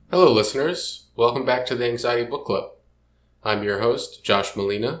Hello, listeners. Welcome back to the Anxiety Book Club. I'm your host, Josh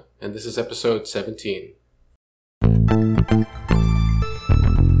Molina, and this is episode 17.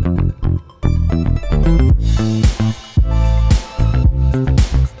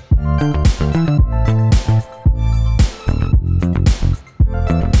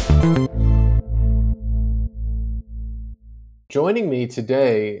 Joining me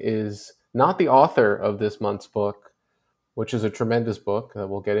today is not the author of this month's book, which is a tremendous book that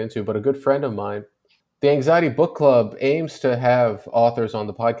we'll get into, but a good friend of mine. The Anxiety Book Club aims to have authors on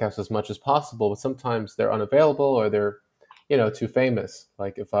the podcast as much as possible, but sometimes they're unavailable or they're, too famous.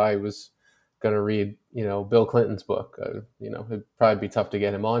 Like if I was going to read, Bill Clinton's book, it'd probably be tough to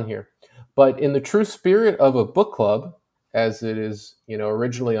get him on here. But in the true spirit of a book club, as it is,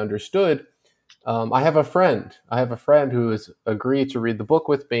 originally understood, I have a friend. I have a friend who has agreed to read the book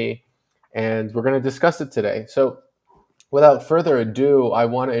with me, and we're going to discuss it today. So, without further ado, I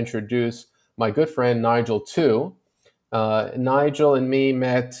want to introduce my good friend Nigel Tu. Nigel and me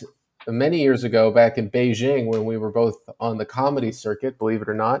met many years ago back in Beijing when we were both on the comedy circuit, believe it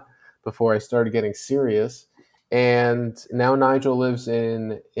or not, before I started getting serious. And now Nigel lives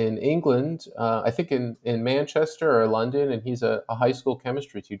in England, I think in Manchester or London, and he's a high school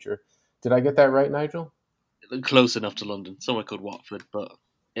chemistry teacher. Did I get that right, Nigel? Close enough to London, somewhere called Watford, but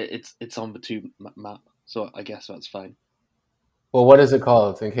it's on the tube map, so I guess that's fine. Well, what is it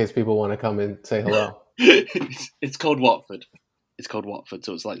called in case people want to come and say hello? It's called Watford. It's called Watford,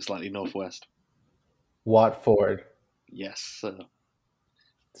 so it's like slightly northwest. Watford. Yes.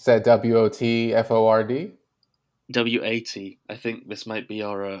 Is that WOTFORD? WAT. I think this might be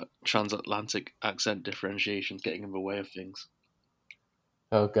our transatlantic accent differentiations getting in the way of things.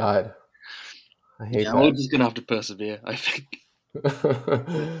 Oh, God. I hate Yeah, that. we're just going to have to persevere, I think.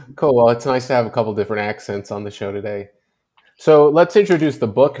 Cool. Well, it's nice to have a couple different accents on the show today. So let's introduce the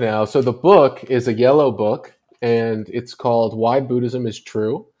book now. So the book is a yellow book, and it's called Why Buddhism is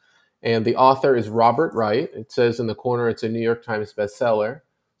True. And the author is Robert Wright. It says in the corner it's a New York Times bestseller.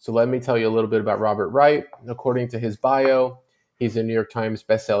 So let me tell you a little bit about Robert Wright. According to his bio, he's a New York Times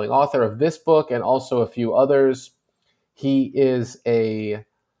bestselling author of this book and also a few others. He is a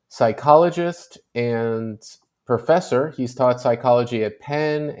psychologist and professor. He's taught psychology at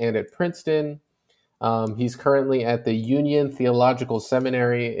Penn and at Princeton. He's currently at the Union Theological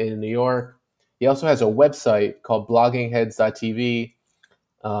Seminary in New York. He also has a website called bloggingheads.tv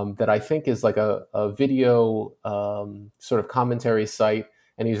that I think is like a video sort of commentary site.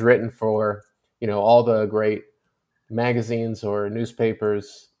 And he's written for, all the great magazines or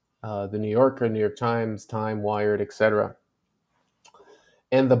newspapers, the New Yorker, New York Times, Time, Wired, etc.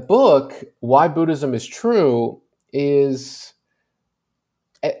 And the book, Why Buddhism is True, is,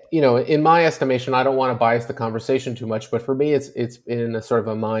 in my estimation, I don't want to bias the conversation too much, but for me, it's been a sort of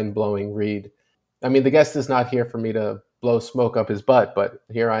a mind-blowing read. I mean, the guest is not here for me to blow smoke up his butt, but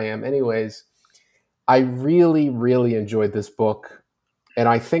here I am anyways. I really, really enjoyed this book. And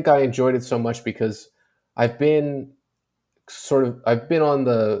I think I enjoyed it so much because I've been on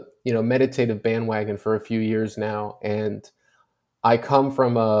the, meditative bandwagon for a few years now. And I come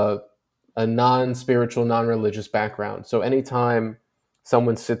from a non-spiritual, non-religious background. So anytime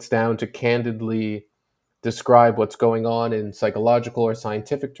someone sits down to candidly describe what's going on in psychological or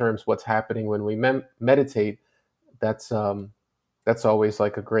scientific terms, what's happening when we meditate, that's always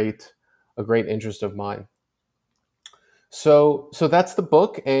like a great interest of mine. So that's the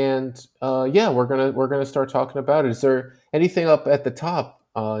book, and we're gonna start talking about it. Is there anything up at the top,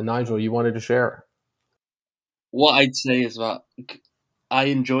 Nigel, you wanted to share? What I'd say is that I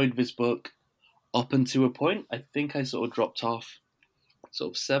enjoyed this book up until a point. I think I sort of dropped off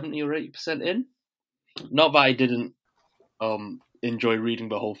sort of 70 or 80% in. Not that I didn't enjoy reading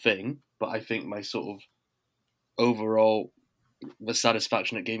the whole thing, but I think my sort of overall, the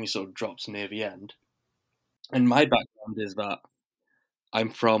satisfaction it gave me sort of dropped near the end. And my background is that I'm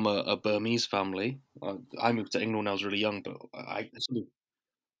from a Burmese family. I moved to England when I was really young, but I sort of,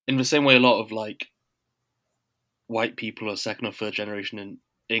 in the same way a lot of like white people are second or third generation in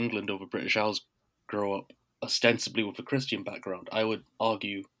England over British Isles grow up ostensibly with a Christian background. I would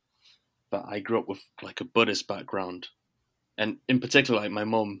argue that I grew up with like a Buddhist background, and in particular, like my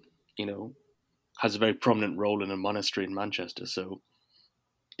mum, has a very prominent role in a monastery in Manchester. So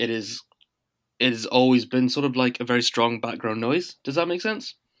it is it has always been sort of like a very strong background noise. Does that make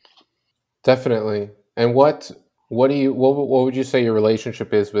sense? Definitely. And what would you say your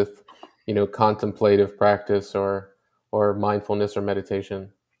relationship is with, contemplative practice or mindfulness or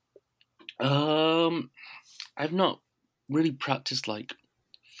meditation? Um, I've not really practiced like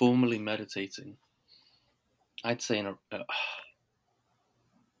formally meditating. I'd say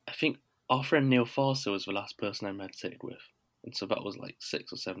think our friend Neil Farser was the last person I meditated with, and so that was like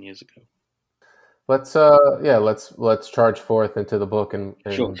 6 or 7 years ago. Let's charge forth into the book and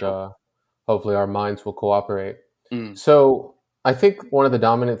Sure, and sure. hopefully our minds will cooperate. Mm, So I think one of the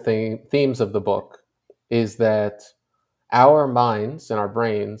dominant themes of the book is that our minds and our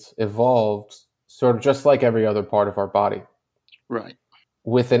brains evolved sort of just like every other part of our body, right.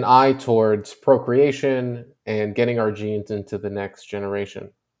 with an eye towards procreation and getting our genes into the next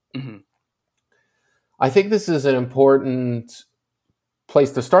generation. Hmm. I think this is an important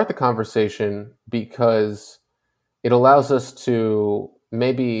place to start the conversation because it allows us to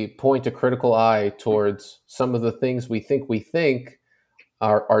maybe point a critical eye towards some of the things we think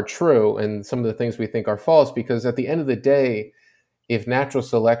are true and some of the things we think are false. Because at the end of the day, if natural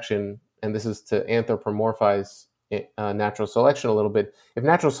selection, and this is to anthropomorphize natural selection a little bit, if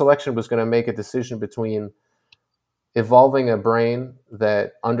natural selection was going to make a decision between evolving a brain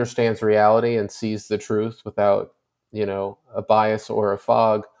that understands reality and sees the truth without, a bias or a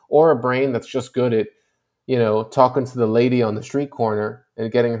fog, or a brain that's just good at, talking to the lady on the street corner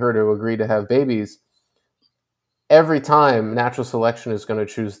and getting her to agree to have babies, every time natural selection is going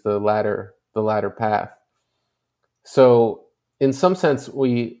to choose the latter path. So in some sense,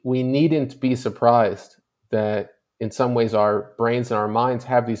 we needn't be surprised that in some ways our brains and our minds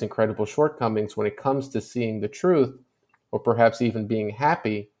have these incredible shortcomings when it comes to seeing the truth, or perhaps even being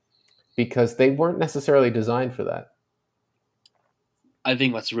happy, because they weren't necessarily designed for that. I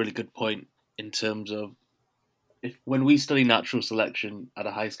think that's a really good point in terms of when we study natural selection at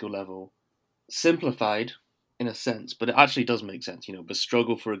a high school level, simplified in a sense, but it actually does make sense. The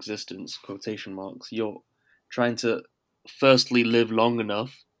struggle for existence, quotation marks, you're trying to firstly live long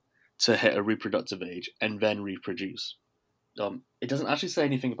enough to hit a reproductive age and then reproduce. It doesn't actually say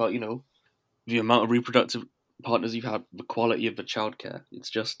anything about, the amount of reproductive partners you've had, the quality of the childcare. It's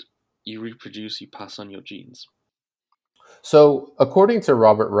just you reproduce, you pass on your genes. So according to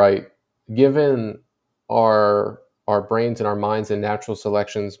Robert Wright, given our brains and our minds and natural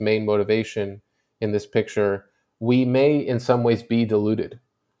selection's main motivation in this picture, we may in some ways be deluded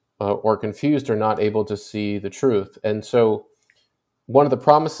or confused or not able to see the truth. And so one of the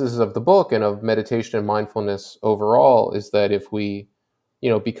promises of the book and of meditation and mindfulness overall is that if we,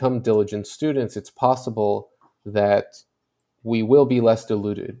 become diligent students, it's possible that we will be less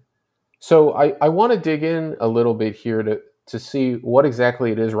deluded. So I want to dig in a little bit here to see what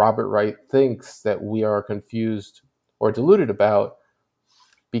exactly it is Robert Wright thinks that we are confused or deluded about,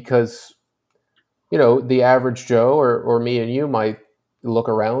 because the average Joe or me and you might look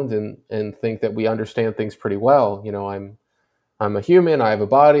around and think that we understand things pretty well. I'm a human. I have a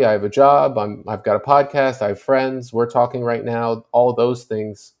body. I have a job. I've got a podcast. I have friends. We're talking right now. All those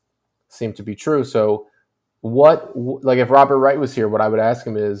things seem to be true. So like if Robert Wright was here, what I would ask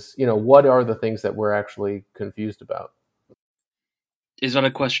him is, what are the things that we're actually confused about? Is that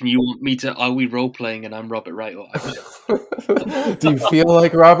a question you want me to? Are we role playing and I'm Robert Wright? Or Do you feel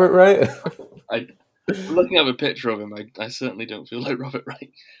like Robert Wright? Looking at a picture of him, I certainly don't feel like Robert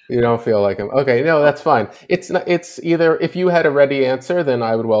Wright. You don't feel like him. Okay, no, that's fine. It's not, it's either, if you had a ready answer, then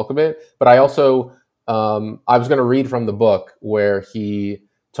I would welcome it. But I also, I was going to read from the book where he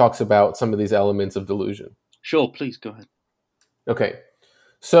talks about some of these elements of delusion. Sure, please go ahead. Okay,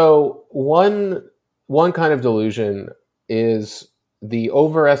 so one kind of delusion is the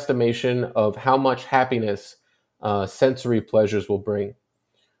overestimation of how much happiness sensory pleasures will bring.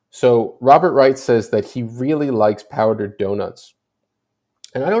 So Robert Wright says that he really likes powdered donuts.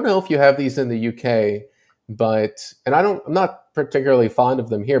 And I don't know if you have these in the UK, I'm not particularly fond of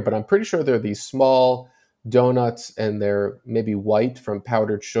them here, but I'm pretty sure they're these small donuts and they're maybe white from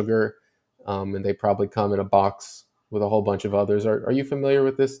powdered sugar. And they probably come in a box with a whole bunch of others. Are you familiar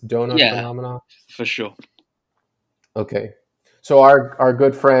with this donut phenomenon? For sure. Okay. So our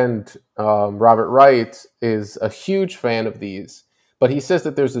good friend, Robert Wright, is a huge fan of these, but he says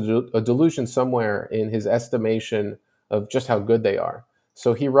that there's a delusion somewhere in his estimation of just how good they are.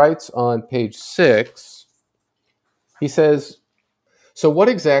 So he writes on page 6, he says, so what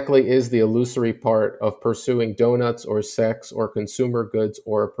exactly is the illusory part of pursuing donuts or sex or consumer goods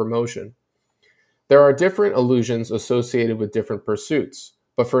or a promotion? There are different illusions associated with different pursuits,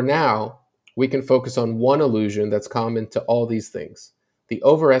 but for now, we can focus on one illusion that's common to all these things: the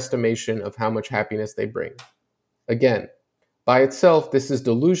overestimation of how much happiness they bring. Again, by itself, this is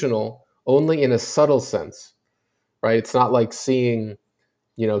delusional only in a subtle sense, right? It's not like seeing,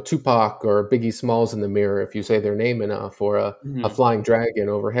 Tupac or Biggie Smalls in the mirror if you say their name enough, or a flying dragon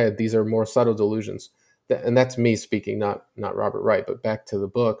overhead. These are more subtle delusions. And that's me speaking, not Robert Wright, but back to the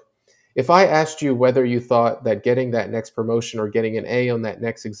book. If I asked you whether you thought that getting that next promotion or getting an A on that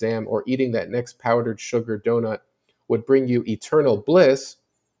next exam or eating that next powdered sugar donut would bring you eternal bliss,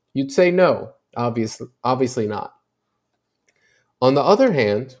 you'd say no, obviously not. On the other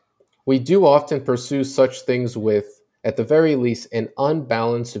hand, we do often pursue such things with, at the very least, an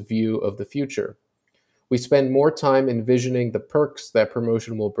unbalanced view of the future. We spend more time envisioning the perks that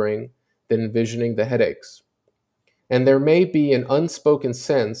promotion will bring than envisioning the headaches. And there may be an unspoken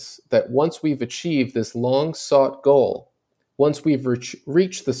sense that once we've achieved this long sought goal, once we've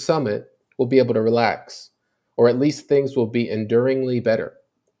reached the summit, we'll be able to relax, or at least things will be enduringly better.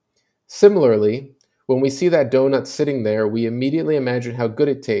 Similarly, when we see that donut sitting there, we immediately imagine how good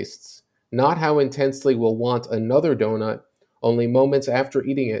it tastes, not how intensely we'll want another donut only moments after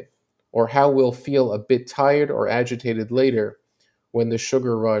eating it, or how we'll feel a bit tired or agitated later when the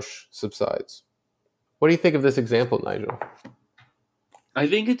sugar rush subsides. What do you think of this example, Nigel? I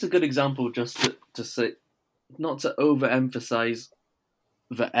think it's a good example just to say, not to overemphasize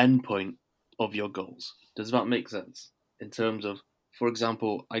the end point of your goals. Does that make sense? In terms of, for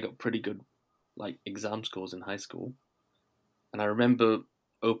example, I got pretty good exam scores in high school, and I remember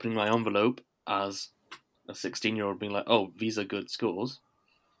opening my envelope as a 16-year-old being like, "Oh, these are good scores,"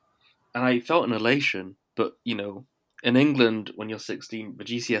 and I felt an elation. But in England, when you're 16, the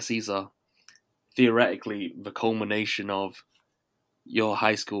GCSEs are theoretically the culmination of your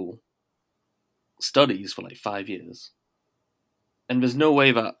high school studies for 5 years. And there's no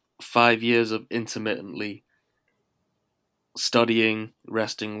way that 5 years of intermittently studying,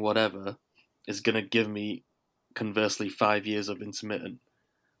 resting, whatever, is going to give me, conversely, 5 years of intermittent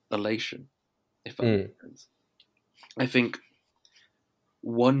elation, if that makes sense. I think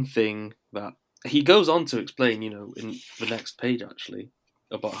one thing that he goes on to explain, in the next page, actually,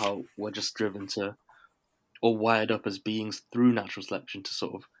 about how we're just driven to, or wired up as beings through natural selection to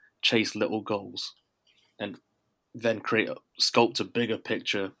sort of chase little goals and then sculpt a bigger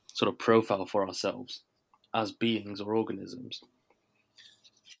picture sort of profile for ourselves as beings or organisms.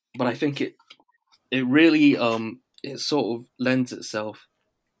 But I think it really it sort of lends itself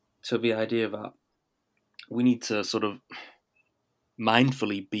to the idea that we need to sort of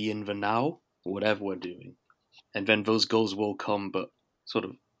mindfully be in the now, whatever we're doing, and then those goals will come. But sort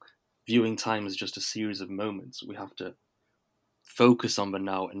of viewing time as just a series of moments, we have to focus on the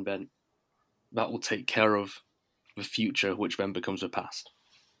now, and then that will take care of the future, which then becomes the past.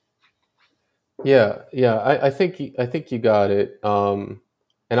 Yeah. I think you got it.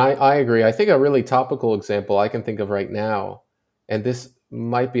 And I agree. I think a really topical example I can think of right now, and this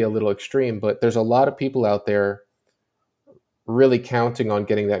might be a little extreme, but there's a lot of people out there really counting on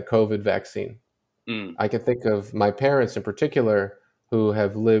getting that COVID vaccine. I can think of my parents in particular who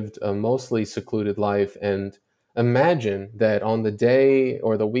have lived a mostly secluded life and imagine that on the day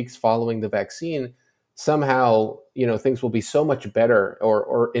or the weeks following the vaccine, somehow, things will be so much better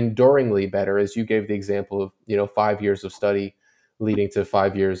or enduringly better, as you gave the example of, 5 years of study leading to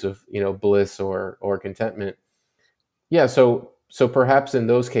 5 years of, bliss or contentment. Yeah. So perhaps in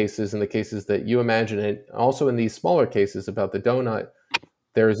those cases, in the cases that you imagine it, also in these smaller cases about the donut,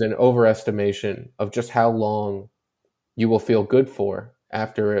 there's an overestimation of just how long you will feel good for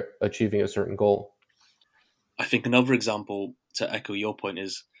after achieving a certain goal. I think another example to echo your point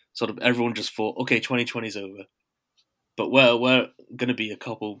is sort of everyone just thought, okay, 2020 is over, but we're going to be a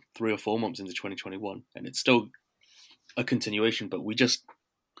couple, 3 or 4 months into 2021, and it's still a continuation, but we just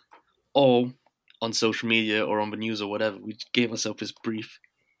all on social media or on the news or whatever, we gave ourselves this brief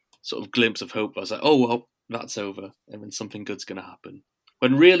sort of glimpse of hope. I was like, oh, well, that's over, and then something good's going to happen.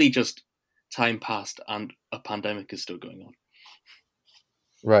 When really just time passed and a pandemic is still going on.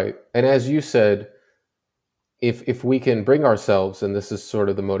 Right. And as you said, if we can bring ourselves, and this is sort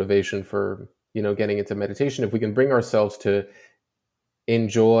of the motivation for, getting into meditation, if we can bring ourselves to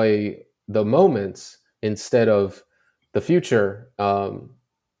enjoy the moments instead of the future,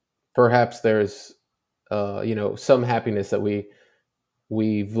 perhaps there's, some happiness that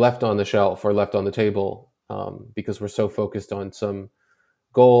we've left on the shelf or left on the table because we're so focused on some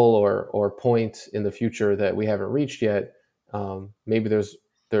goal or point in the future that we haven't reached yet. Maybe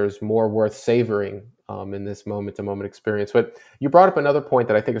there's more worth savoring in this moment-to-moment experience. But you brought up another point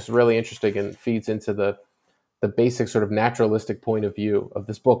that I think is really interesting and feeds into the basic sort of naturalistic point of view of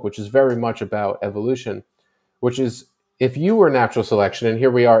this book, which is very much about evolution, which is if you were natural selection, and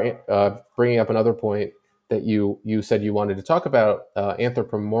here we are bringing up another point that you said you wanted to talk about,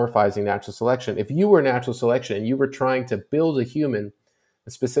 anthropomorphizing natural selection. If you were natural selection and you were trying to build a human,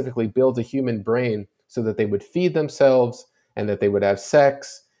 specifically build a human brain so that they would feed themselves and that they would have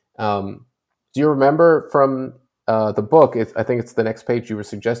sex. Do you remember from the book, I think it's the next page, you were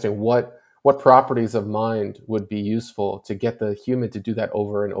suggesting what properties of mind would be useful to get the human to do that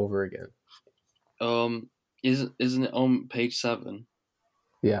over and over again. Isn't it on page 7?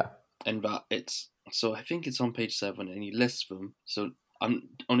 Yeah. And that I think it's on page 7, and he lists them. So I'm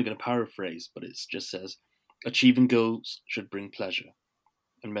only going to paraphrase, but it just says, achieving goals should bring pleasure.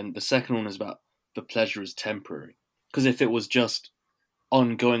 And then the second one is about the pleasure is temporary. Because if it was just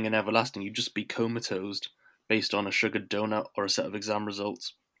ongoing and everlasting, you'd just be comatose based on a sugared donut or a set of exam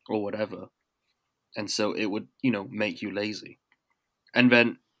results or whatever. And so it would, make you lazy. And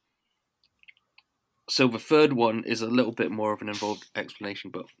then, so the third one is a little bit more of an involved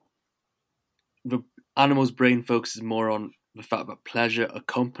explanation, but the animal's brain focuses more on the fact that pleasure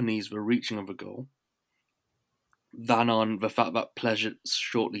accompanies the reaching of a goal than on the fact that pleasure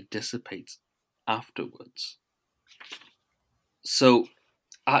shortly dissipates afterwards. So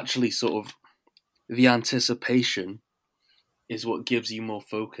actually sort of the anticipation is what gives you more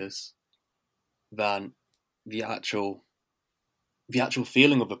focus than the actual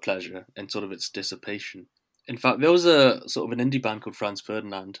feeling of the pleasure and sort of its dissipation. In fact, there was a sort of an indie band called Franz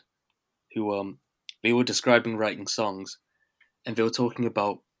Ferdinand who they were describing writing songs, and they were talking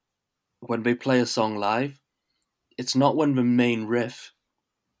about when they play a song live, it's not when the main riff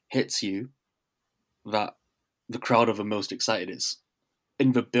hits you that the crowd are the most excited. It's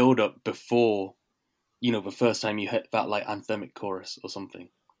in the build-up before, the first time you hit that like anthemic chorus or something.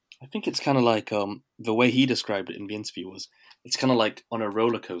 I think it's kind of like the way he described it in the interview was, it's kind of like on a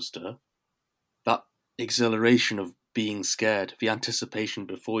roller coaster, that exhilaration of being scared, the anticipation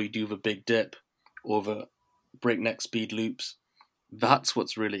before you do the big dip or the breakneck speed loops. That's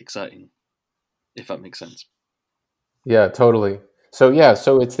what's really exciting, if that makes sense. Yeah, totally. So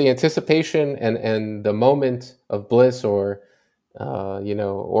it's the anticipation and the moment of bliss or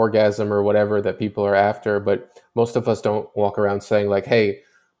orgasm or whatever that people are after. But most of us don't walk around saying like, "Hey,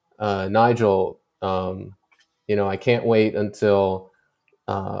 Nigel, I can't wait until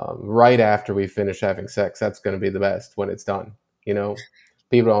right after we finish having sex. That's going to be the best when it's done."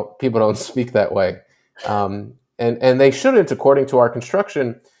 People don't speak that way, and they shouldn't, according to our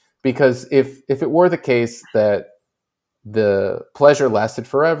construction, because if it were the case that the pleasure lasted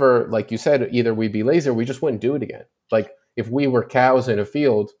forever, like you said, either we'd be lazy or we just wouldn't do it again. Like if we were cows in a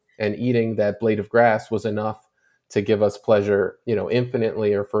field and eating that blade of grass was enough to give us pleasure,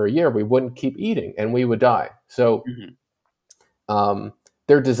 infinitely or for a year, we wouldn't keep eating and we would die. So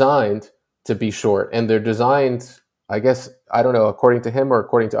they're designed to be short, and they're designed, I guess, I don't know, according to him or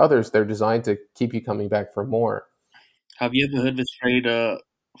according to others, they're designed to keep you coming back for more. Have you ever heard this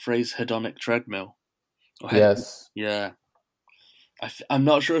phrase hedonic treadmill? Yes. Yeah. I'm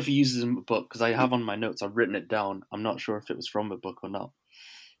not sure if he uses it in the book, because I have on my notes, I've written it down. I'm not sure if it was from the book or not.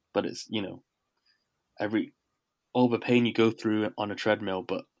 But it's, all the pain you go through on a treadmill,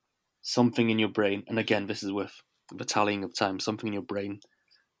 but something in your brain, and again, this is with the tallying of time, something in your brain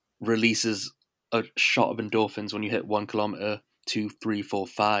releases a shot of endorphins when you hit 1 kilometer, 2, 3, 4,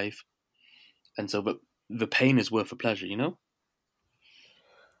 5. And so the pain is worth the pleasure,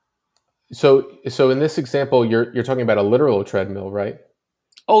 So in this example, you're talking about a literal treadmill, right?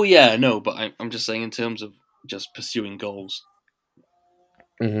 Oh yeah, no, but I'm just saying in terms of just pursuing goals.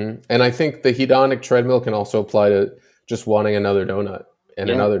 Mm-hmm. And I think the hedonic treadmill can also apply to just wanting another donut and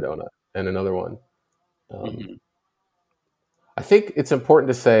another donut and another one. I think it's important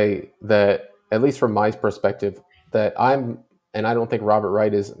to say that, at least from my perspective, that and I don't think Robert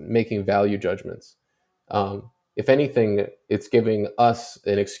Wright is making value judgments. If anything, it's giving us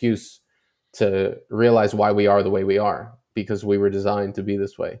an excuse to realize why we are the way we are, because we were designed to be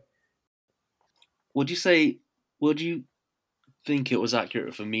this way. Would you think it was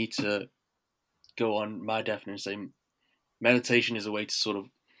accurate for me to go on my definition and say meditation is a way to sort of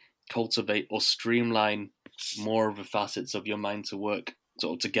cultivate or streamline more of the facets of your mind to work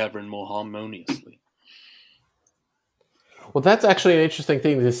sort of together and more harmoniously? Well, that's actually an interesting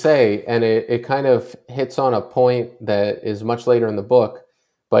thing to say, and it kind of hits on a point that is much later in the book,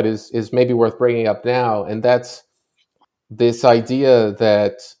 but is maybe worth bringing up now, and that's this idea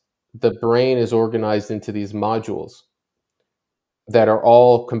that the brain is organized into these modules that are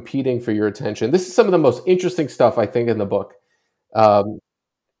all competing for your attention. This is some of the most interesting stuff, I think, in the book.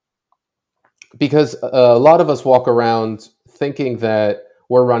 Because a lot of us walk around thinking that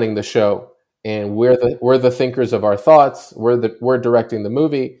we're running the show and we're the thinkers of our thoughts. We're directing the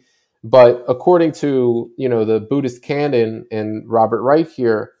movie. But according to the Buddhist canon and Robert Wright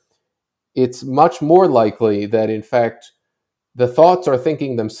here, it's much more likely that in fact the thoughts are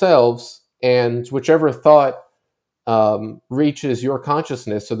thinking themselves, and whichever thought reaches your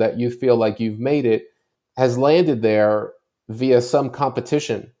consciousness so that you feel like you've made it, has landed there via some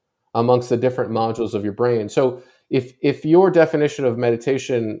competition amongst the different modules of your brain. So if your definition of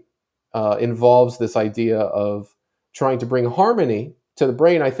meditation involves this idea of trying to bring harmony to the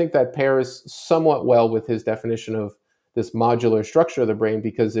brain, I think that pairs somewhat well with his definition of this modular structure of the brain,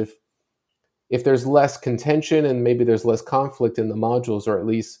 because if there's less contention and maybe there's less conflict in the modules, or at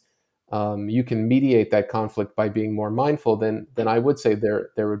least you can mediate that conflict by being more mindful, then I would say there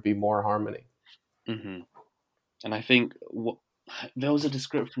would be more harmony. Mm-hmm. And I think there was a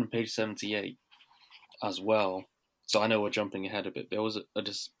description on page 78 as well. So I know we're jumping ahead a bit. There was a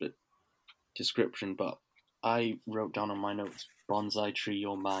description, but I wrote down on my notes, bonsai tree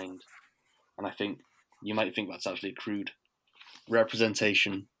your mind. And I think you might think that's actually a crude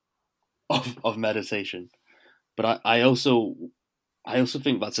representation of meditation. But I also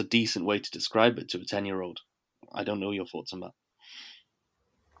think that's a decent way to describe it to a 10-year-old. I don't know your thoughts on that.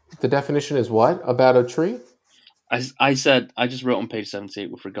 The definition is what about a tree? I said, I just wrote on page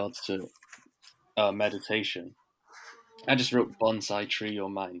 78 with regards to meditation. I just wrote bonsai tree your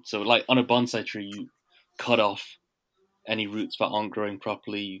mind. So like on a bonsai tree, you cut off any roots that aren't growing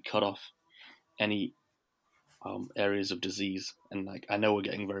properly. You cut off any areas of disease. And like, I know we're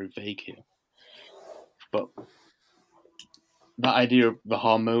getting very vague here, but that idea of the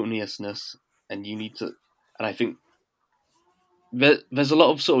harmoniousness, and you need to, and I think there's a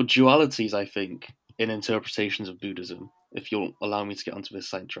lot of sort of dualities, I think, in interpretations of Buddhism, if you'll allow me to get onto this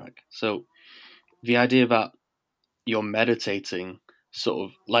sidetrack. So the idea that you're meditating, sort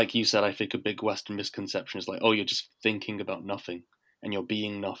of, like you said, I think a big Western misconception is like, oh, you're just thinking about nothing, and you're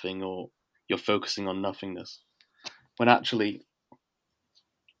being nothing, or you're focusing on nothingness. When actually,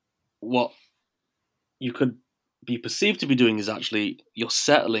 what you could be perceived to be doing is actually you're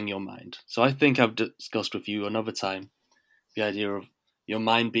settling your mind. So I think I've discussed with you another time the idea of your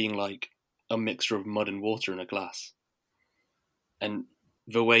mind being like a mixture of mud and water in a glass. And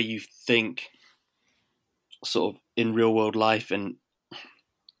the way you think sort of in real world life and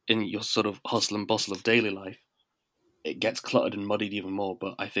in your sort of hustle and bustle of daily life, it gets cluttered and muddied even more.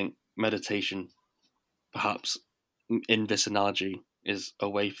 But I think meditation, perhaps in this analogy, is a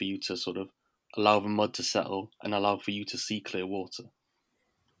way for you to sort of allow the mud to settle and allow for you to see clear water.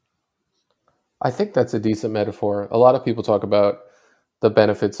 I think that's a decent metaphor. A lot of people talk about the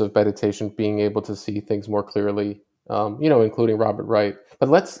benefits of meditation, being able to see things more clearly, including Robert Wright. But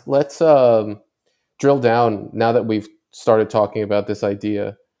let's drill down now that we've started talking about this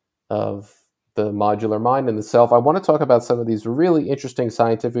idea of the modular mind and the self. I want to talk about some of these really interesting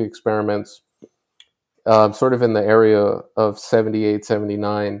scientific experiments, sort of in the area of 78,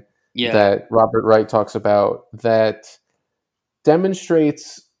 79, that Robert Wright talks about, that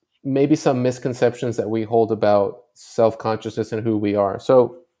demonstrates maybe some misconceptions that we hold about self-consciousness and who we are.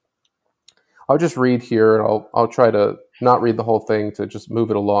 So I'll just read here, and I'll try to not read the whole thing to just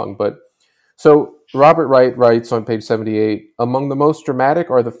move it along. But so Robert Wright writes on page 78, among the most dramatic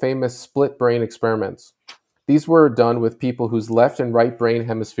are the famous split brain experiments. These were done with people whose left and right brain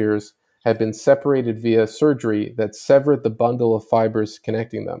hemispheres had been separated via surgery that severed the bundle of fibers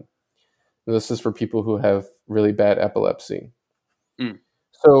connecting them. And this is for people who have really bad epilepsy.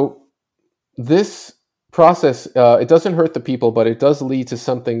 So this process, it doesn't hurt the people, but it does lead to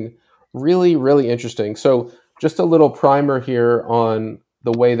something really, really interesting. So just a little primer here on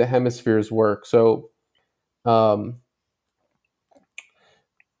the way the hemispheres work. So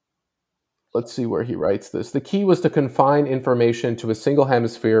let's see where he writes this. The key was to confine information to a single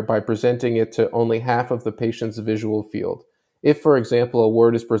hemisphere by presenting it to only half of the patient's visual field. If, for example, a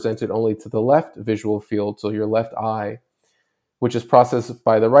word is presented only to the left visual field, so your left eye, which is processed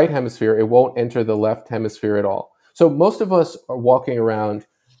by the right hemisphere, it won't enter the left hemisphere at all. So most of us are walking around,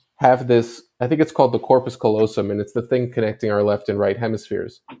 have this, I think it's called the corpus callosum, and it's the thing connecting our left and right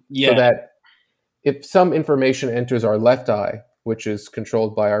hemispheres. So that if some information enters our left eye, which is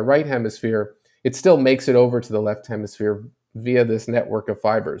controlled by our right hemisphere, it still makes it over to the left hemisphere via this network of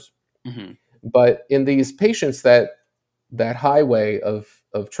fibers. Mm-hmm. But in these patients, that highway of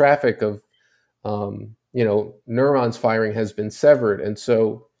traffic of neurons firing has been severed. And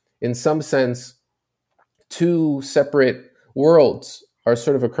so in some sense, two separate worlds are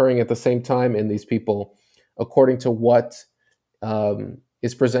sort of occurring at the same time in these people, according to what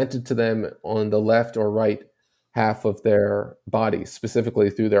is presented to them on the left or right half of their body, specifically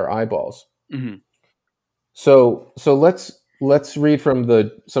through their eyeballs. Mm-hmm. So let's read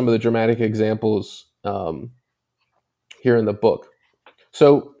from some of the dramatic examples here in the book.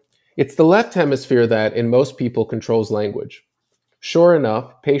 So it's the left hemisphere that, in most people, controls language. Sure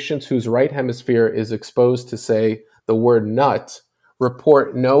enough, patients whose right hemisphere is exposed to, say, the word nut,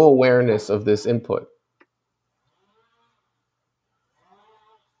 report no awareness of this input.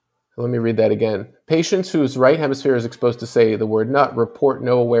 let me read that again. Patients whose right hemisphere is exposed to, say, the word nut report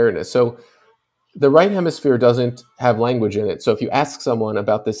no awareness. So the right hemisphere doesn't have language in it. So if you ask someone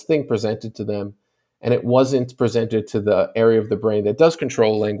about this thing presented to them and it wasn't presented to the area of the brain that does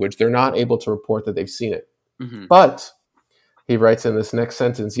control language, they're not able to report that they've seen it. Mm-hmm. But he writes in this next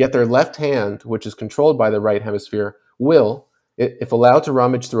sentence, yet their left hand, which is controlled by the right hemisphere, will, if allowed to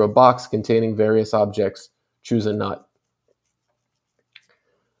rummage through a box containing various objects, choose a nut.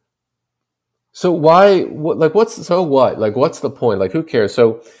 So why, what's the point? Like, who cares?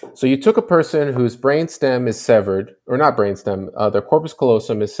 So you took a person whose brainstem is severed, or not brainstem, their corpus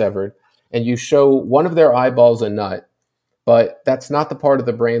callosum is severed, and you show one of their eyeballs a nut, but that's not the part of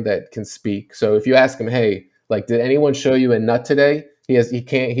the brain that can speak. So if you ask him, hey, like, did anyone show you a nut today?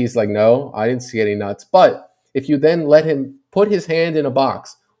 He's like, no, I didn't see any nuts. But if you then let him put his hand in a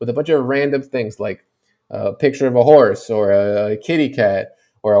box with a bunch of random things, like a picture of a horse or a kitty cat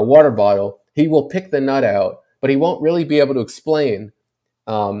or a water bottle, he will pick the nut out, but he won't really be able to explain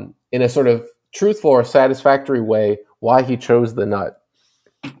in a sort of truthful or satisfactory way why he chose the nut.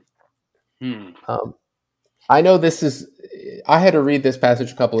 I know I had to read this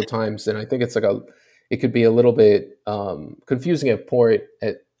passage a couple of times, and I think it could be a little bit confusing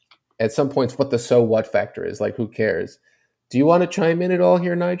at some points what the so what factor is. Like, who cares? Do you want to chime in at all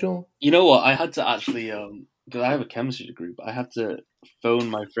here, Nigel? You know what? I had to actually, because I have a chemistry degree, but I had to phone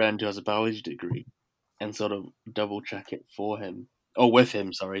my friend who has a biology degree and sort of double check it with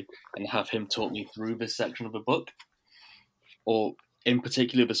him, and have him talk me through this section of the book, or in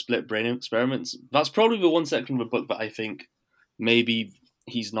particular the split brain experiments. That's probably the one section of the book that I think maybe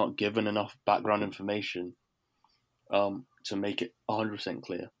he's not given enough background information to make it 100%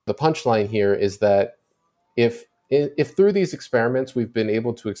 clear. The punchline here is that if through these experiments we've been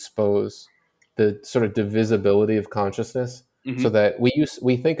able to expose the sort of divisibility of consciousness, so that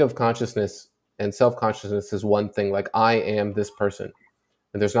we think of consciousness and self-consciousness as one thing, like I am this person,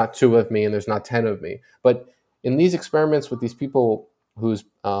 and there's not 2 of me and there's not 10 of me. But in these experiments with these people whose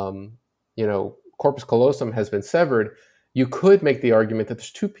corpus callosum has been severed, you could make the argument that there's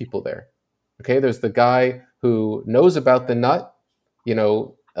 2 people there. Okay, there's the guy who knows about the nut,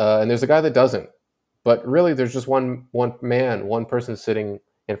 and there's a guy that doesn't. But really, there's just one person sitting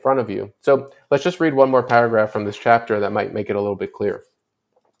in front of you. So let's just read one more paragraph from this chapter that might make it a little bit clear.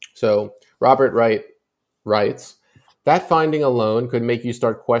 So Robert Wright writes, that finding alone could make you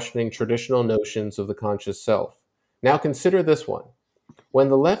start questioning traditional notions of the conscious self. Now consider this one. When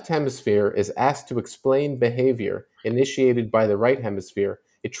the left hemisphere is asked to explain behavior initiated by the right hemisphere,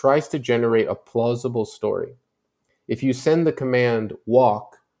 it tries to generate a plausible story. If you send the command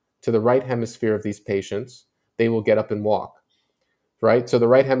walk to the right hemisphere of these patients, they will get up and walk, right? So the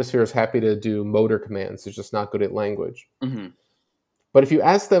right hemisphere is happy to do motor commands. It's just not good at language. Mm-hmm. But if you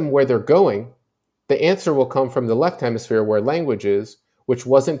ask them where they're going, the answer will come from the left hemisphere where language is, which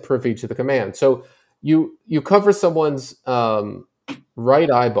wasn't privy to the command. So you cover someone's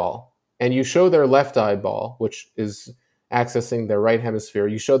right eyeball and you show their left eyeball, which is accessing their right hemisphere.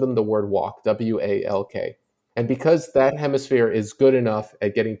 You show them the word walk, W-A-L-K. And because that hemisphere is good enough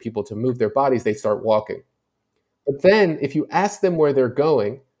at getting people to move their bodies, they start walking. But then if you ask them where they're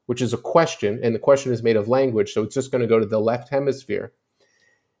going, which is a question, and the question is made of language, so it's just going to go to the left hemisphere,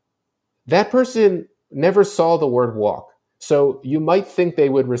 that person never saw the word walk. So you might think they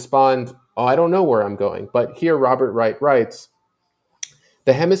would respond, oh, I don't know where I'm going. But here Robert Wright writes,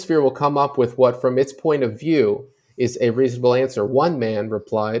 the hemisphere will come up with what, from its point of view, is a reasonable answer. One man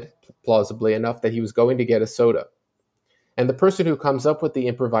replied, plausibly enough, that he was going to get a soda. And the person who comes up with the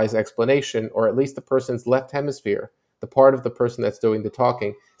improvised explanation, or at least the person's left hemisphere, the part of the person that's doing the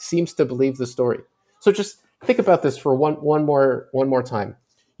talking, seems to believe the story. So just think about this for one more time.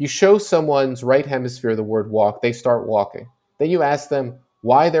 You show someone's right hemisphere the word walk, they start walking. Then you ask them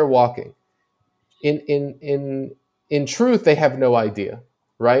why they're walking. In truth, they have no idea,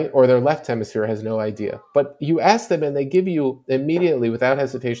 right? Or their left hemisphere has no idea. But you ask them and they give you immediately, without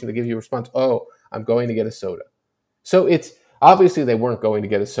hesitation, they give you a response, oh, I'm going to get a soda. So it's obviously they weren't going to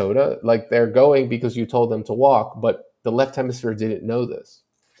get a soda. Like, they're going because you told them to walk, but the left hemisphere didn't know this.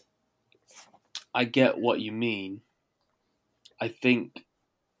 I get what you mean. I think,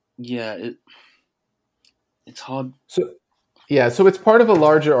 it's hard. So it's part of a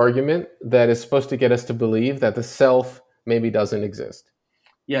larger argument that is supposed to get us to believe that the self maybe doesn't exist.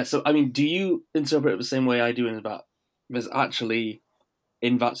 Yeah, so, I mean, do you interpret it the same way I do, in that there's actually,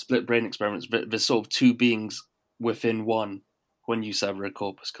 in that split brain experiments, there's sort of 2 beings within one when you sever a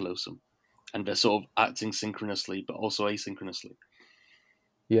corpus callosum, and they're sort of acting synchronously but also asynchronously?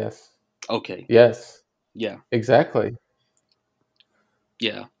 Yes. Okay. Yes. Yeah. Exactly.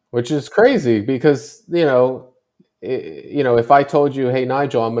 Yeah. which is crazy because if I told you, hey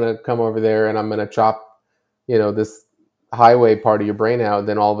Nigel, I'm going to come over there and I'm going to chop this highway part of your brain out,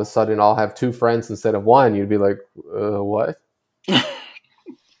 then all of a sudden I'll have two friends instead of one, you'd be like, what?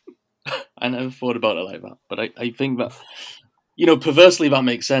 I never thought about it like that, but I think that, perversely that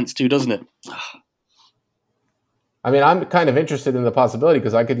makes sense too, doesn't it? I mean, I'm kind of interested in the possibility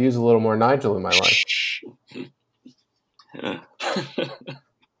because I could use a little more Nigel in my life.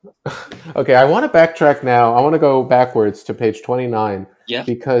 Okay, I want to backtrack now. I want to go backwards to page 29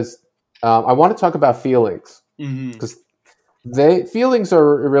 because I want to talk about feelings because feelings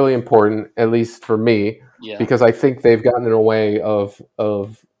are really important, at least for me, because I think they've gotten in a way of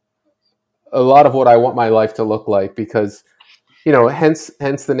a lot of what I want my life to look like. Because hence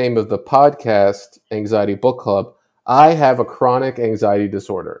the name of the podcast, Anxiety Book Club. I have a chronic anxiety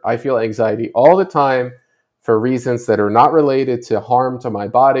disorder. I feel anxiety all the time for reasons that are not related to harm to my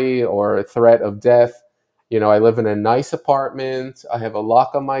body or a threat of death. I live in a nice apartment. I have a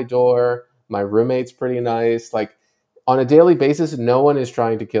lock on my door. My roommate's pretty nice. Like on a daily basis, no one is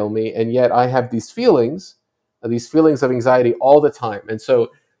trying to kill me. And yet I have these feelings of anxiety all the time. And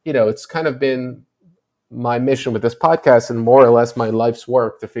so, it's kind of been my mission with this podcast and more or less my life's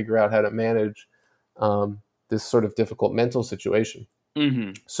work to figure out how to manage this sort of difficult mental situation.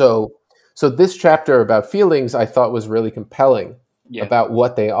 Mm-hmm. So this chapter about feelings I thought was really compelling about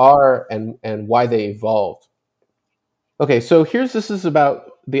what they are and why they evolved. Okay, so this is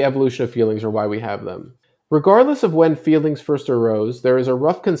about the evolution of feelings or why we have them. Regardless of when feelings first arose, there is a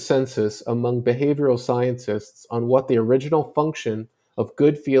rough consensus among behavioral scientists on what the original function of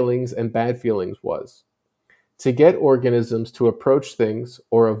good feelings and bad feelings was: to get organisms to approach things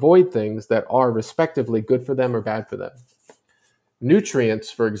or avoid things that are respectively good for them or bad for them.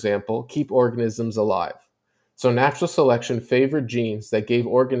 Nutrients, for example, keep organisms alive. So natural selection favored genes that gave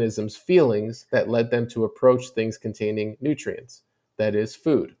organisms feelings that led them to approach things containing nutrients, that is,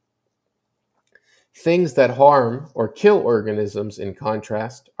 food. Things that harm or kill organisms, in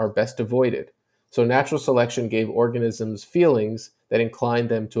contrast, are best avoided. So natural selection gave organisms feelings that inclined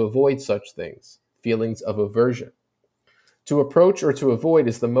them to avoid such things, feelings of aversion. To approach or to avoid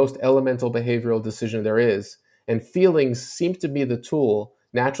is the most elemental behavioral decision there is, and feelings seem to be the tool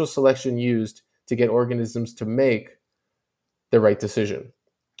natural selection used to get organisms to make the right decision.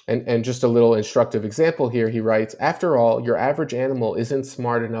 And just a little instructive example here, he writes, after all, your average animal isn't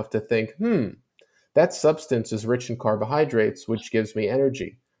smart enough to think, that substance is rich in carbohydrates, which gives me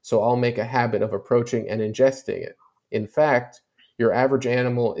energy, so I'll make a habit of approaching and ingesting it. In fact, your average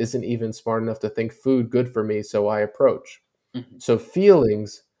animal isn't even smart enough to think food good for me, so I approach. Mm-hmm. So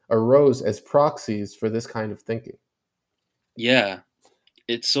feelings arose as proxies for this kind of thinking. Yeah,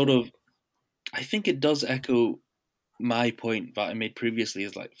 it's sort of, I think it does echo my point that I made previously,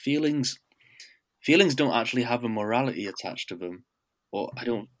 is like feelings don't actually have a morality attached to them, or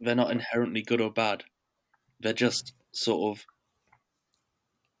they're not inherently good or bad. They're just sort of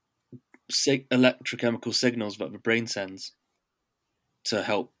electrochemical signals that the brain sends to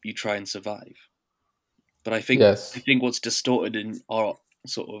help you try and survive. But I think what's distorted in our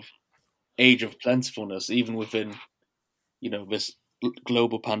sort of age of plentifulness, even within this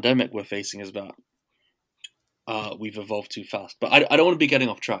global pandemic we're facing, is that we've evolved too fast. But I don't want to be getting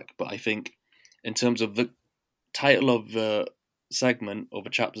off track. But I think in terms of the title of the segment or the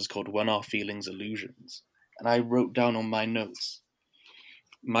chapter is called "When Are Feelings Illusions?" and I wrote down on my notes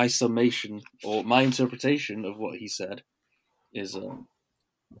my summation or my interpretation of what he said is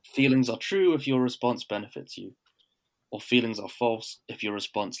feelings are true if your response benefits you, or feelings are false if your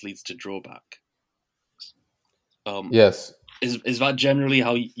response leads to drawback. Yes. Is that generally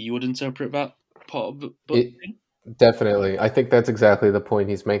how you would interpret that part of the book? Definitely. I think that's exactly the point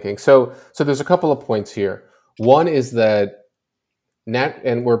he's making. So there's a couple of points here. One is that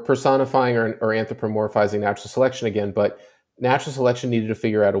and we're personifying or anthropomorphizing natural selection again, but natural selection needed to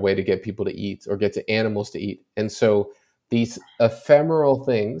figure out a way to get people to eat or get to animals to eat. And so these ephemeral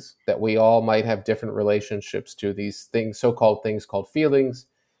things that we all might have different relationships to, these things, so-called things called feelings,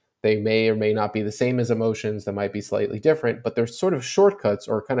 they may or may not be the same as emotions. They might be slightly different, but they're sort of shortcuts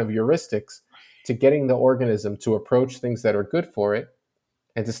or kind of heuristics to getting the organism to approach things that are good for it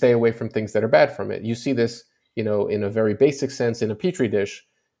and to stay away from things that are bad from it. You see this, in a very basic sense in a petri dish.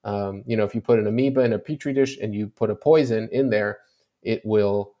 If you put an amoeba in a petri dish and you put a poison in there, it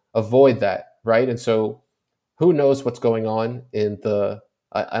will avoid that, right? And so who knows what's going on in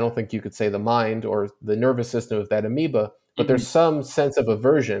I don't think you could say the mind or the nervous system of that amoeba, but there's some sense of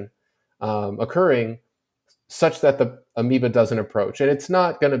aversion occurring such that the amoeba doesn't approach. And it's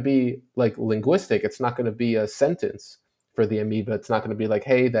not going to be like linguistic. It's not going to be a sentence for the amoeba. It's not going to be like,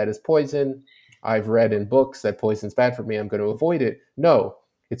 hey, that is poison. I've read in books that poison's bad for me. I'm going to avoid it. No,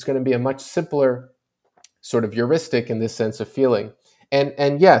 it's going to be a much simpler sort of heuristic in this sense of feeling.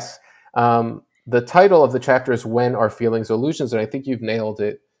 And yes, the title of the chapter is When Are Feelings Illusions? And I think you've nailed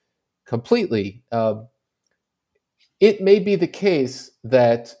it completely. It may be the case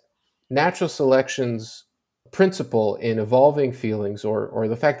that natural selection's principle in evolving feelings, or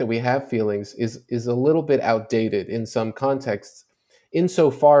the fact that we have feelings, is a little bit outdated in some contexts,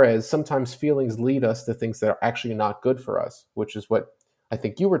 insofar as sometimes feelings lead us to things that are actually not good for us, which is what I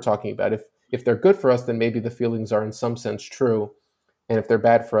think you were talking about. If they're good for us, then maybe the feelings are in some sense true, and if they're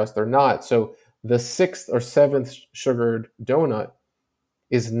bad for us, they're not. So the sixth or seventh sugared donut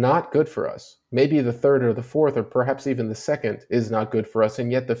is not good for us. Maybe the third or the fourth, or perhaps even the second, is not good for us, and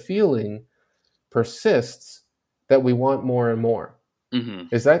yet the feeling persists that we want more and more. Mm-hmm.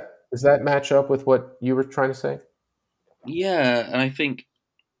 Does that match up with what you were trying to say? Yeah, and I think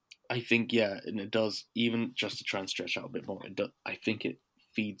yeah, and it does. Even just to try and stretch out a bit more, I think it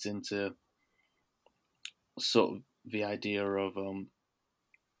feeds into sort of the idea of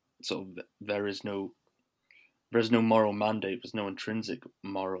sort of there's no moral mandate, there's no intrinsic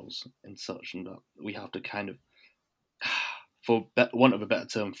morals and such, and that we have to kind of, for want of a better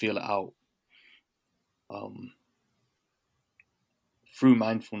term, feel it out through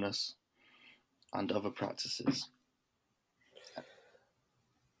mindfulness and other practices.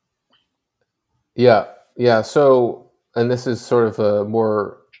 Yeah. So, and this is sort of a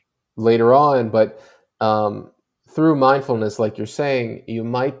more later on, but through mindfulness, like you're saying, you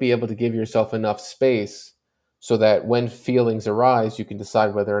might be able to give yourself enough space so that when feelings arise, you can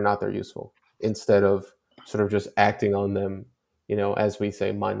decide whether or not they're useful, instead of sort of just acting on them, as we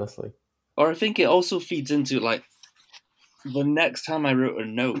say, mindlessly. Or I think it also feeds into, like, the next time I wrote a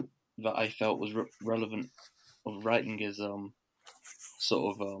note that I felt was relevant of writing is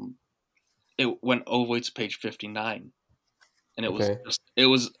it went all the way to page 59, and it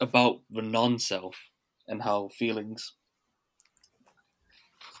was about the non-self and how feelings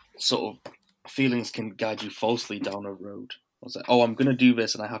can guide you falsely down a road. I was like, oh, I'm gonna do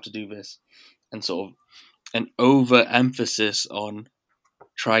this and I have to do this, and sort of an overemphasis on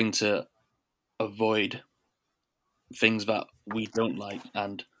trying to avoid things that we don't like,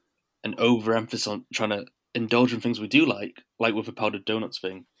 and an overemphasis on trying to indulge in things we do like with the powdered donuts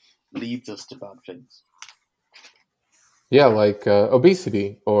thing, leads us to bad things. Yeah, like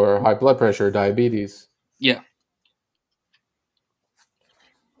obesity or high blood pressure, diabetes. Yeah.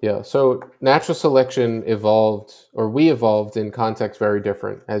 Yeah, so natural selection evolved, or we evolved in contexts very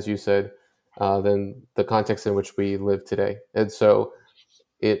different, as you said, than the context in which we live today. And so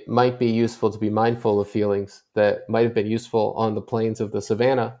it might be useful to be mindful of feelings that might have been useful on the plains of the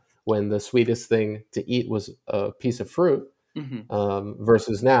savannah when the sweetest thing to eat was a piece of fruit,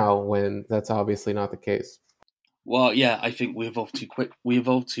 versus now when that's obviously not the case. Well, yeah, I think we evolved too quick. We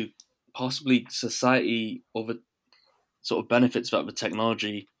evolved to possibly society, or the sort of benefits that the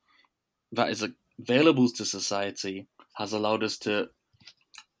technology that is available to society has allowed us to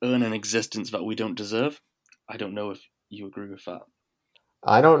earn an existence that we don't deserve. I don't know if you agree with that.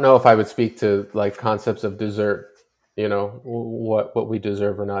 I don't know if I would speak to like concepts of desert, what we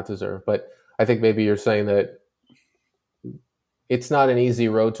deserve or not deserve, but I think maybe you're saying that it's not an easy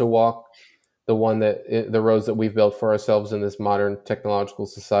road to walk, the roads that we've built for ourselves in this modern technological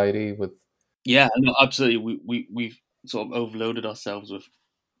society with. Yeah, no, absolutely. We've sort of overloaded ourselves with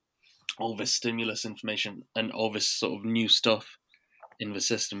all this stimulus information and all this sort of new stuff in the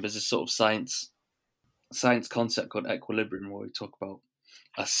system. There's this sort of science concept called equilibrium, where we talk about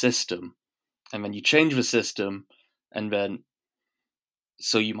a system, and then you change the system, and then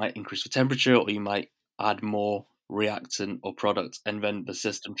so you might increase the temperature, or you might add more reactant or product, and then the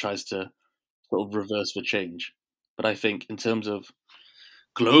system tries to sort of reverse the change. But I think in terms of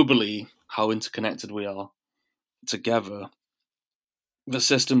globally how interconnected we are together, the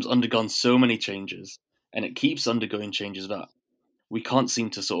system's undergone so many changes, and it keeps undergoing changes, that we can't seem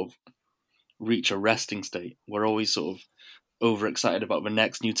to sort of reach a resting state. We're always sort of overexcited about the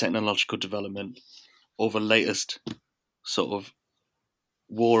next new technological development, or the latest sort of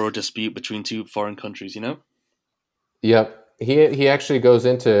war or dispute between two foreign countries, Yep. He actually goes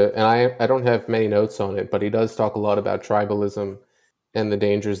into, and I don't have many notes on it, but he does talk a lot about tribalism and the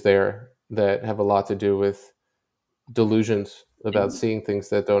dangers there that have a lot to do with delusions about seeing things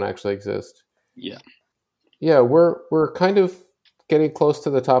that don't actually exist. Yeah. Yeah, we're kind of getting close to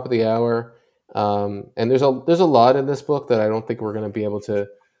the top of the hour, and there's a lot in this book that I don't think we're going to be able to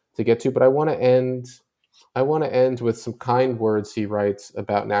get to, but I want to end with some kind words he writes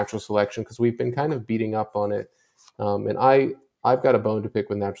about natural selection, because we've been kind of beating up on it And I've got a bone to pick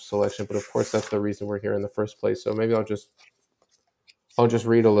with natural selection, but of course that's the reason we're here in the first place. So maybe I'll just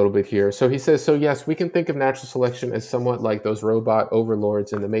read a little bit here. So he says, so yes, we can think of natural selection as somewhat like those robot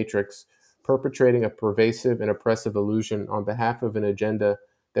overlords in the Matrix, perpetrating a pervasive and oppressive illusion on behalf of an agenda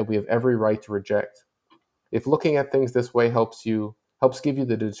that we have every right to reject. If looking at things this way helps give you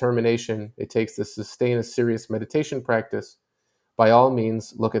the determination it takes to sustain a serious meditation practice, by all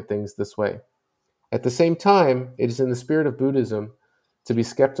means, look at things this way. At the same time, it is in the spirit of Buddhism to be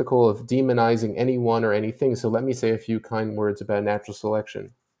skeptical of demonizing anyone or anything, so let me say a few kind words about natural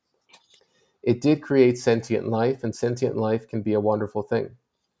selection. It did create sentient life, and sentient life can be a wonderful thing.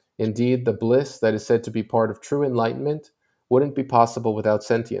 Indeed, the bliss that is said to be part of true enlightenment wouldn't be possible without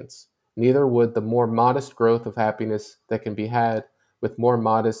sentience. Neither would the more modest growth of happiness that can be had with more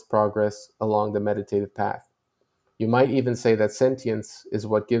modest progress along the meditative path. You might even say that sentience is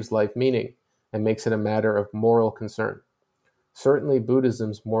what gives life meaning and makes it a matter of moral concern. Certainly,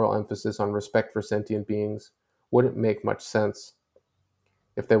 Buddhism's moral emphasis on respect for sentient beings wouldn't make much sense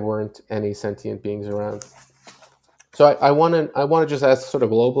if there weren't any sentient beings around. So I want to just ask sort of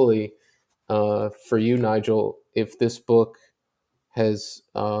globally for you, Nigel, if this book has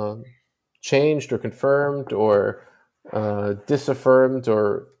changed or confirmed or disaffirmed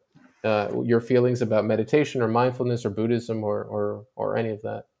or your feelings about meditation or mindfulness or Buddhism or any of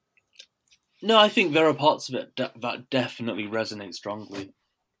that. No, I think there are parts of it that definitely resonate strongly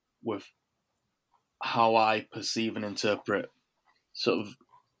with how I perceive and interpret sort of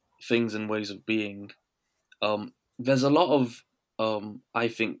things and ways of being. There's a lot of, I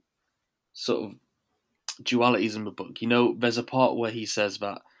think, sort of dualities in the book. You know, there's a part where he says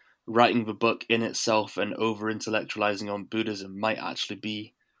that writing the book in itself and over-intellectualizing on Buddhism might actually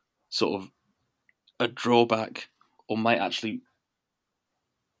be sort of a drawback or might actually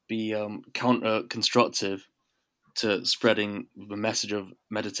be counter-constructive to spreading the message of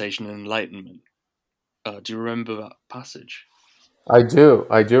meditation and enlightenment. Do you remember that passage? I do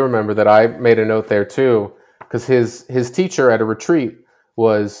remember that. I made a note there too, because his teacher at a retreat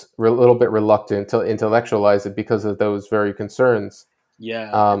was a little bit reluctant to intellectualize it because of those very concerns.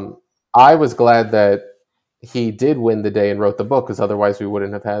 Yeah. I was glad that he did win the day and wrote the book, because otherwise we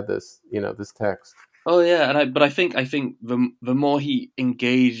wouldn't have had this, this text. Oh yeah, but I think the more he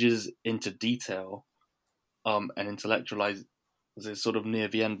engages into detail, and intellectualizes sort of near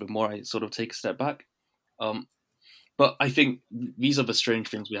the end, the more I sort of take a step back. But I think these are the strange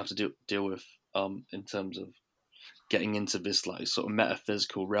things we have to deal with in terms of getting into this like sort of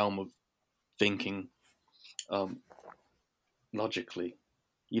metaphysical realm of thinking logically.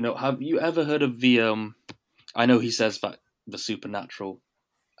 You know, have you ever heard of the? I know he says that the supernatural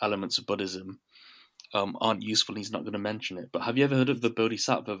elements of Buddhism aren't useful. He's not going to mention it. But have you ever heard of the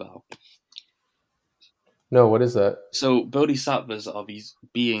Bodhisattva vow? No, what is that? So bodhisattvas are these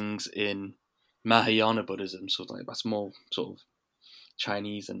beings in Mahayana Buddhism, so like that's more sort of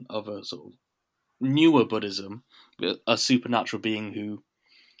Chinese and other sort of newer Buddhism, a supernatural being who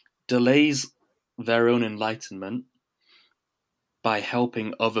delays their own enlightenment by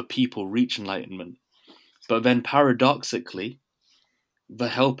helping other people reach enlightenment. But then paradoxically, the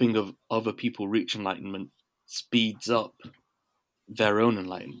helping of other people reach enlightenment speeds up their own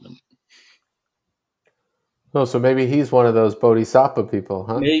enlightenment. Oh, so maybe he's one of those bodhisattva people,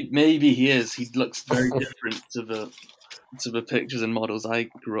 huh? Maybe he is. He looks very different to the pictures and models I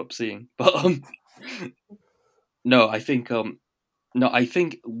grew up seeing. But no, I think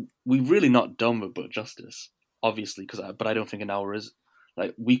we've really not done the book justice, obviously, but I don't think an hour is.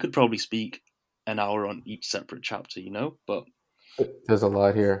 Like, we could probably speak an hour on each separate chapter, but there's a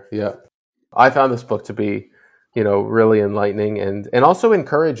lot here. Yeah, I found this book to be, really enlightening and also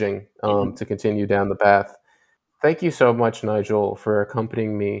encouraging to continue down the path. Thank you so much, Nigel, for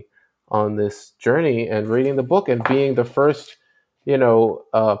accompanying me on this journey and reading the book and being the first,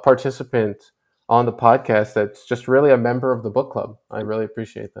 participant on the podcast that's just really a member of the book club. I really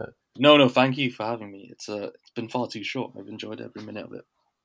appreciate that. No, thank you for having me. It's been far too short. I've enjoyed every minute of it.